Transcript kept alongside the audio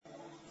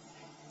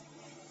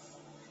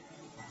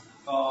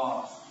ก็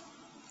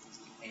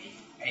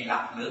ไอหลั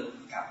บลึก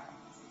กับ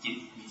จิต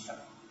มี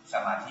ส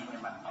มาธิเนี่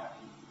ยมัน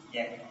แย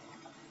กไม่ออก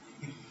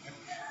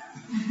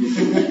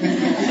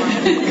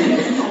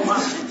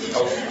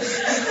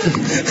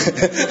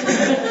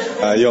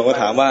โยมก็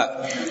ถามว่า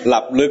หลั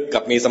บลึกกั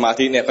บมีสมา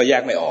ธิเนี่ยก็แย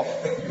กไม่ออก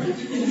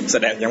แส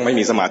ดงยังไม่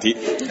มีสมาธิ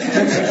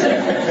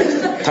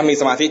ถ้ามี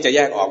สมาธิจะแย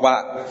กออกว่า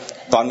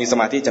ตอนมีส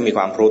มาธิจะมีค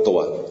วามรู้ตัว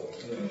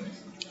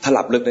ถ้าห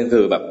ลับลึกนั่น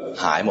คือแบบ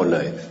หายหมดเล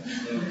ย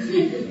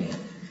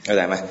เข้าใ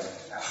จไหม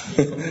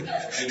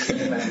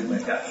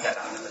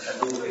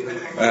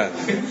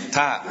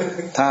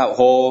ถ้าโ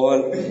ห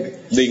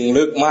ดิ่ง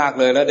ลึกมาก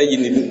เลยแล้วได้ยิ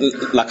น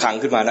ระฆัง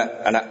ขึ้นมานะ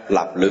อันนั้นห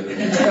ลับลึก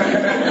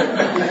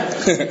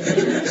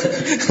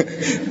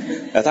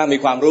แต่ถ้ามี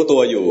ความรู้ตั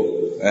วอยู่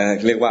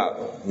เรียกว่า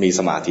มี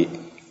สมาธิ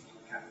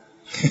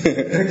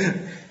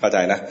เข้าใจ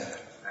นะ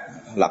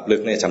หลับลึ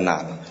กเนี่ยชำนา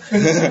ญ